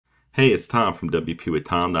Hey, it's Tom from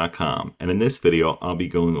WPWithTom.com, and in this video I'll be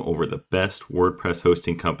going over the best WordPress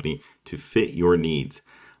hosting company to fit your needs.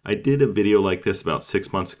 I did a video like this about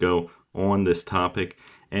 6 months ago on this topic,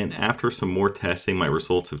 and after some more testing my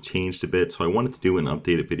results have changed a bit, so I wanted to do an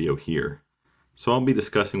updated video here. So I'll be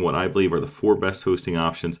discussing what I believe are the 4 best hosting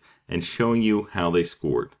options and showing you how they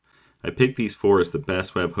scored. I picked these 4 as the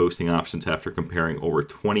best web hosting options after comparing over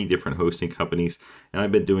 20 different hosting companies, and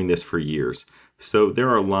I've been doing this for years. So there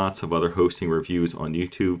are lots of other hosting reviews on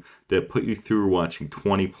YouTube that put you through watching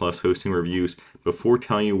 20 plus hosting reviews before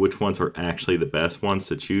telling you which ones are actually the best ones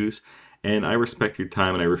to choose. And I respect your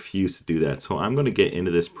time and I refuse to do that. So I'm going to get into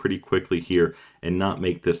this pretty quickly here and not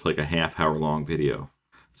make this like a half-hour long video.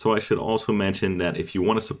 So I should also mention that if you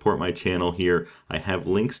want to support my channel here, I have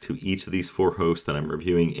links to each of these 4 hosts that I'm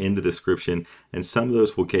reviewing in the description, and some of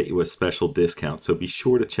those will get you a special discount. So be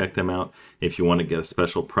sure to check them out if you want to get a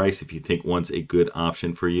special price if you think one's a good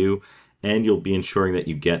option for you, and you'll be ensuring that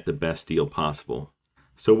you get the best deal possible.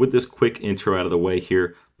 So with this quick intro out of the way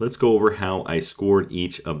here, let's go over how I scored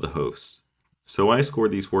each of the hosts. So I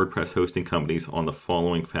scored these WordPress hosting companies on the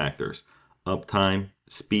following factors: uptime,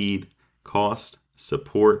 speed, cost,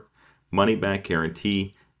 support, money back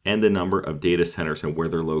guarantee, and the number of data centers and where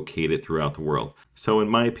they're located throughout the world. So in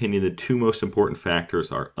my opinion, the 2 most important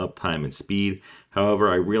factors are uptime and speed.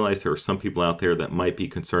 However, I realize there are some people out there that might be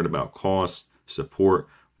concerned about cost, support,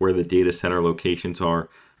 where the data center locations are.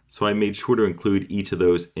 So I made sure to include each of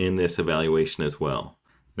those in this evaluation as well.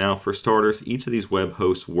 Now for starters, each of these web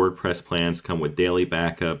host WordPress plans come with daily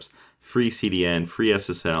backups, free CDN, free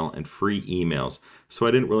SSL, and free emails. So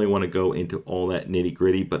I didn't really want to go into all that nitty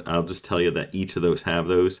gritty, but I'll just tell you that each of those have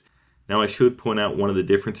those. Now I should point out one of the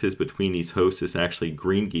differences between these hosts is actually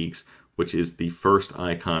GreenGeeks, which is the first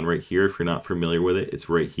icon right here. If you're not familiar with it, it's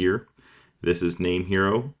right here. This is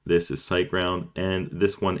NameHero, this is SiteGround, and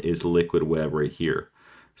this one is Liquid Web right here.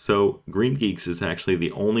 So GreenGeeks is actually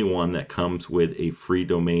the only one that comes with a free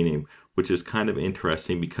domain name, which is kind of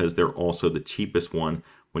interesting because they're also the cheapest one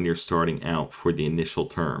when you're starting out for the initial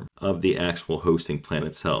term of the actual hosting plan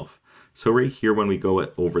itself. So right here when we go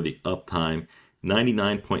over the uptime,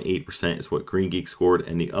 99.8% is what GreenGeeks scored,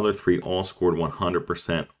 and the other 3 all scored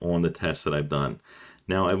 100% on the tests that I've done.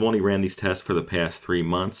 Now I've only ran these tests for the past 3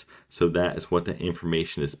 months, so that is what the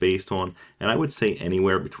information is based on, and I would say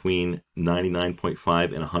anywhere between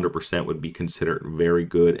 99.5 and 100% would be considered very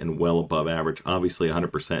good and well above average. Obviously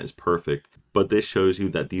 100% is perfect, but this shows you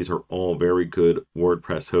that these are all very good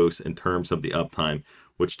WordPress hosts in terms of the uptime,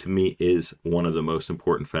 which to me is one of the most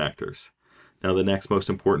important factors. Now the next most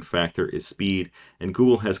important factor is speed, and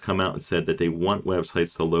Google has come out and said that they want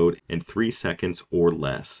websites to load in 3 seconds or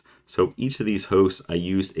less. So each of these hosts, I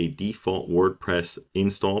used a default WordPress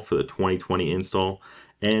install for the 2020 install,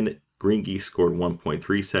 and GreenGeeks scored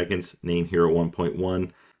 1.3 seconds, NameHero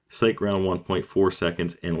 1.1, SiteGround 1.4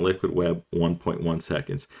 seconds, and Liquid Web 1.1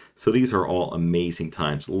 seconds. So these are all amazing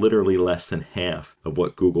times, literally less than half of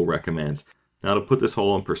what Google recommends. Now to put this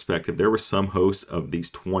all in perspective, there were some hosts of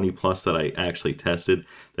these 20 plus that I actually tested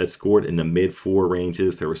that scored in the mid 4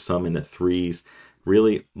 ranges. There were some in the 3s.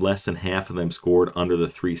 Really less than half of them scored under the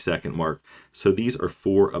 3-second mark. So these are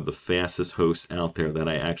 4 of the fastest hosts out there that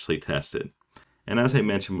I actually tested. And as I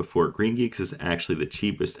mentioned before, GreenGeeks is actually the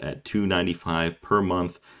cheapest at $2.95 per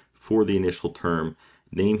month for the initial term.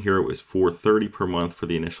 NameHero is $4.30 per month for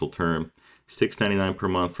the initial term, $6.99 per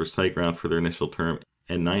month for SiteGround for their initial term,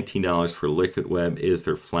 and $19 for Liquid Web is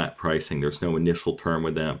their flat pricing. There's no initial term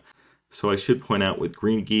with them. So I should point out with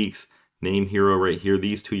GreenGeeks, NameHero right here,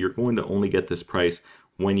 these 2, you're going to only get this price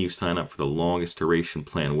when you sign up for the longest duration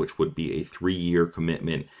plan, which would be a 3-year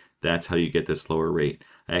commitment. That's how you get this lower rate.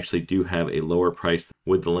 I actually do have a lower price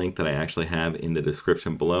with the link that I actually have in the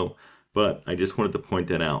description below, but I just wanted to point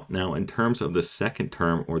that out. Now in terms of the second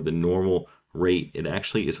term or the normal rate, it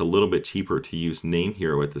actually is a little bit cheaper to use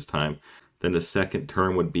NameHero at this time than the second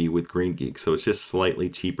term would be with GreenGeeks. So it's just slightly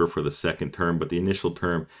cheaper for the second term, but the initial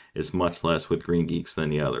term is much less with GreenGeeks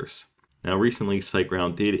than the others. Now recently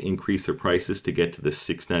SiteGround did increase their prices to get to the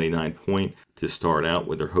 $6.99 point to start out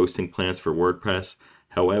with their hosting plans for WordPress.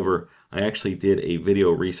 However, I actually did a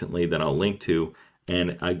video recently that I'll link to,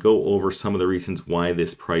 and I go over some of the reasons why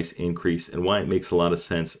this price increase and why it makes a lot of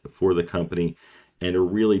sense for the company, and are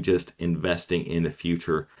really just investing in the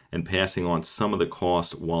future and passing on some of the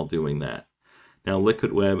cost while doing that. Now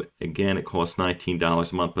Liquid Web, again, it costs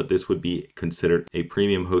 $19 a month, but this would be considered a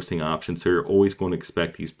premium hosting option, so you're always going to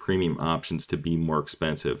expect these premium options to be more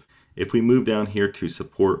expensive. If we move down here to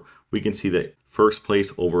support, we can see that first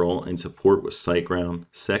place overall in support was SiteGround,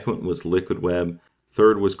 second was Liquid Web,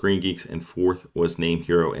 third was GreenGeeks, and fourth was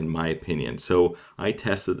NameHero in my opinion. So I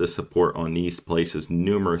tested the support on these places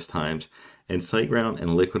numerous times, and SiteGround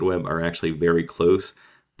and Liquid Web are actually very close,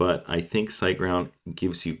 but I think SiteGround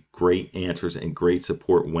gives you great answers and great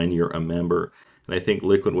support when you're a member. And I think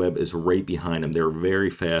Liquid Web is right behind them. They're very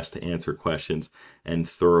fast to answer questions and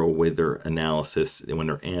thorough with their analysis when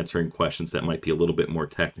they're answering questions that might be a little bit more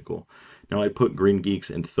technical. Now I put GreenGeeks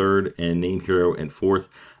in third and NameHero in fourth.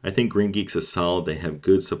 I think GreenGeeks is solid. They have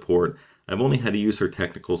good support. I've only had to use their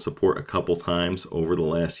technical support a couple times over the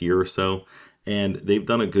last year or so, and they've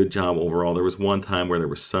done a good job overall. There was one time where there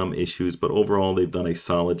were some issues, but overall they've done a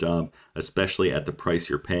solid job, especially at the price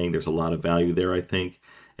you're paying. There's a lot of value there, I think.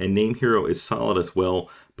 And NameHero is solid as well,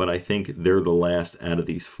 but I think they're the last out of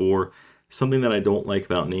these four. Something that I don't like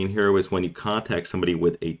about NameHero is when you contact somebody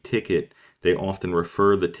with a ticket, they often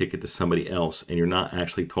refer the ticket to somebody else, and you're not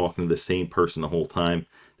actually talking to the same person the whole time.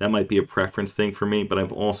 That might be a preference thing for me, but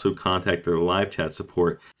I've also contacted their live chat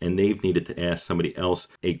support, and they've needed to ask somebody else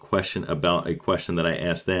a question about a question that I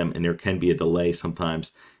asked them, and there can be a delay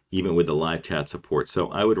sometimes, even with the live chat support. So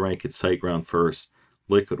I would rank it SiteGround first,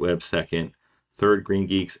 Liquid Web second, third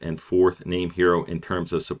GreenGeeks, and fourth NameHero in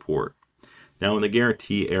terms of support. Now in the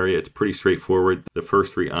guarantee area, it's pretty straightforward. The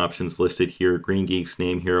first three options listed here, GreenGeeks,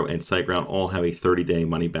 NameHero, and SiteGround, all have a 30-day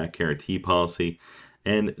money-back guarantee policy.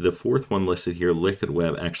 And the fourth one listed here, Liquid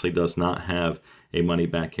Web, actually does not have a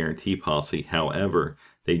money-back guarantee policy. However,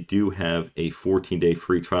 they do have a 14-day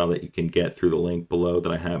free trial that you can get through the link below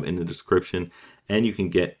that I have in the description, and you can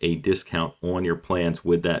get a discount on your plans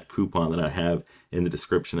with that coupon that I have in the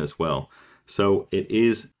description as well. So it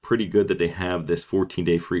is pretty good that they have this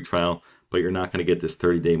 14-day free trial, but you're not going to get this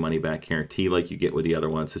 30-day money-back guarantee like you get with the other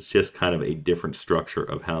ones. It's just kind of a different structure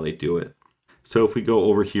of how they do it. So if we go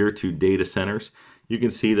over here to data centers, you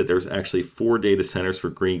can see that there's actually 4 data centers for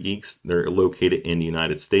GreenGeeks. They're located in the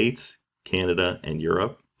United States, Canada, and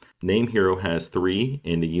Europe. NameHero has 3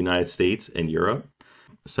 in the United States and Europe.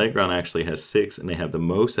 SiteGround actually has 6, and they have the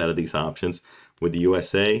most out of these options, with the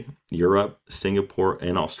USA, Europe, Singapore,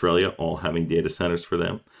 and Australia all having data centers for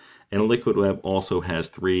them. And Liquid Web also has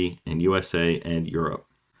 3 in USA and Europe.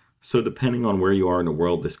 So depending on where you are in the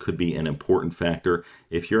world, this could be an important factor.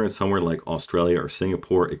 If you're in somewhere like Australia or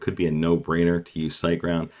Singapore, it could be a no-brainer to use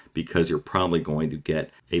SiteGround because you're probably going to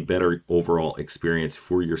get a better overall experience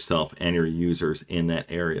for yourself and your users in that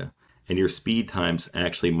area. And your speed times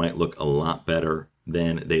actually might look a lot better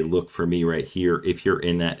than they look for me right here if you're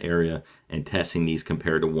in that area and testing these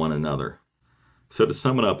compared to one another. So to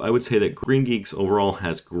sum it up, I would say that GreenGeeks overall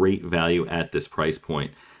has great value at this price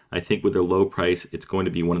point. I think with their low price, it's going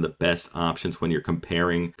to be one of the best options when you're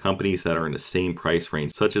comparing companies that are in the same price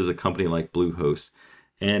range, such as a company like Bluehost.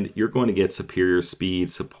 And you're going to get superior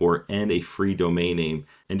speed, support, and a free domain name,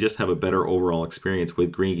 and just have a better overall experience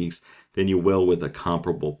with GreenGeeks than you will with a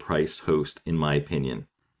comparable price host, in my opinion.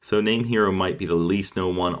 So NameHero might be the least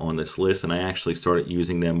known one on this list, and I actually started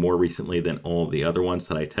using them more recently than all of the other ones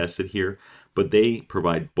that I tested here, but they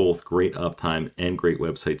provide both great uptime and great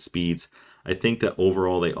website speeds. I think that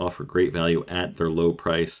overall they offer great value at their low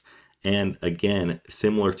price. And again,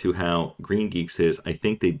 similar to how GreenGeeks is, I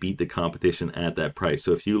think they beat the competition at that price.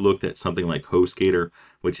 So if you looked at something like HostGator,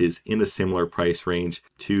 which is in a similar price range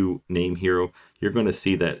to NameHero, you're going to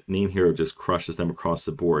see that NameHero just crushes them across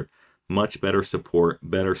the board. Much better support,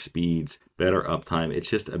 better speeds, better uptime. It's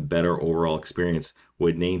just a better overall experience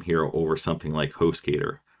with NameHero over something like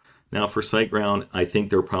HostGator. Now for SiteGround, I think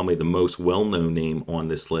they're probably the most well-known name on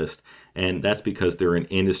this list, and that's because they're an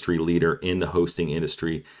industry leader in the hosting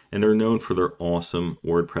industry, and they're known for their awesome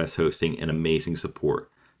WordPress hosting and amazing support.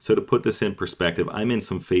 So to put this in perspective, I'm in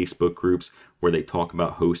some Facebook groups where they talk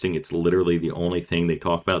about hosting. It's literally the only thing they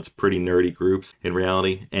talk about. It's pretty nerdy groups in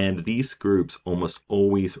reality, and these groups almost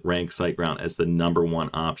always rank SiteGround as the #1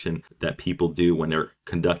 option that people do when they're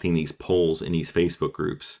conducting these polls in these Facebook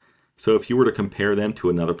groups. So if you were to compare them to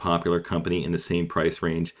another popular company in the same price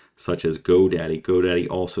range, such as GoDaddy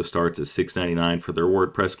also starts at $6.99 for their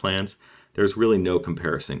WordPress plans, there's really no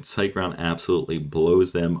comparison. SiteGround absolutely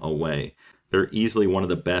blows them away. They're easily one of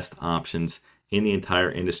the best options in the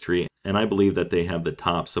entire industry, and I believe that they have the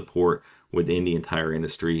top support within the entire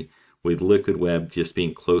industry, with Liquid Web just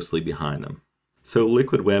being closely behind them. So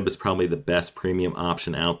Liquid Web is probably the best premium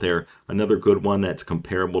option out there. Another good one that's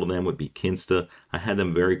comparable to them would be Kinsta. I had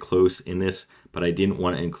them very close in this, but I didn't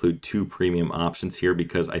want to include 2 premium options here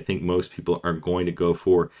because I think most people are going to go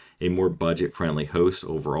for a more budget-friendly host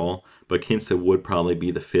overall. But Kinsta would probably be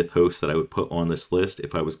the 5th host that I would put on this list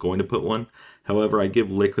if I was going to put one. However, I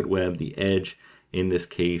give Liquid Web the edge in this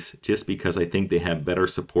case just because I think they have better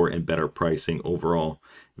support and better pricing overall.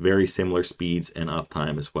 very similar speeds and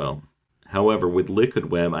uptime as well. However, with Liquid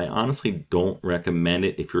Web, I honestly don't recommend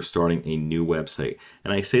it if you're starting a new website.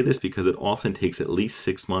 And I say this because it often takes at least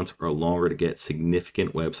 6 months or longer to get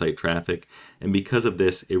significant website traffic. And because of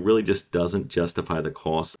this, it really just doesn't justify the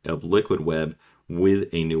cost of Liquid Web with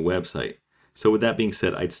a new website. So with that being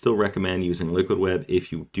said, I'd still recommend using Liquid Web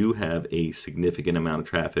if you do have a significant amount of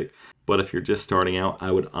traffic. But if you're just starting out,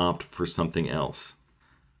 I would opt for something else.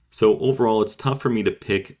 So overall, it's tough for me to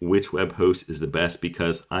pick which web host is the best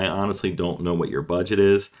because I honestly don't know what your budget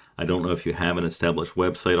is. I don't know if you have an established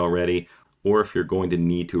website already or if you're going to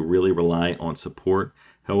need to really rely on support.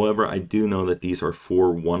 However, I do know that these are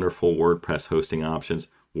 4 wonderful WordPress hosting options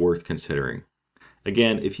worth considering.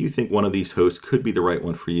 Again, if you think one of these hosts could be the right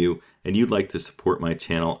one for you and you'd like to support my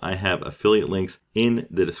channel, I have affiliate links in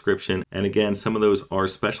the description. And again, some of those are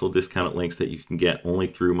special discounted links that you can get only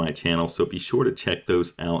through my channel. So be sure to check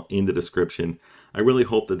those out in the description. I really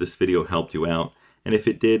hope that this video helped you out. And if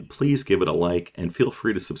it did, please give it a like and feel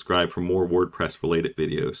free to subscribe for more WordPress related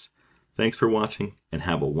videos. Thanks for watching and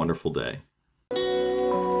have a wonderful day.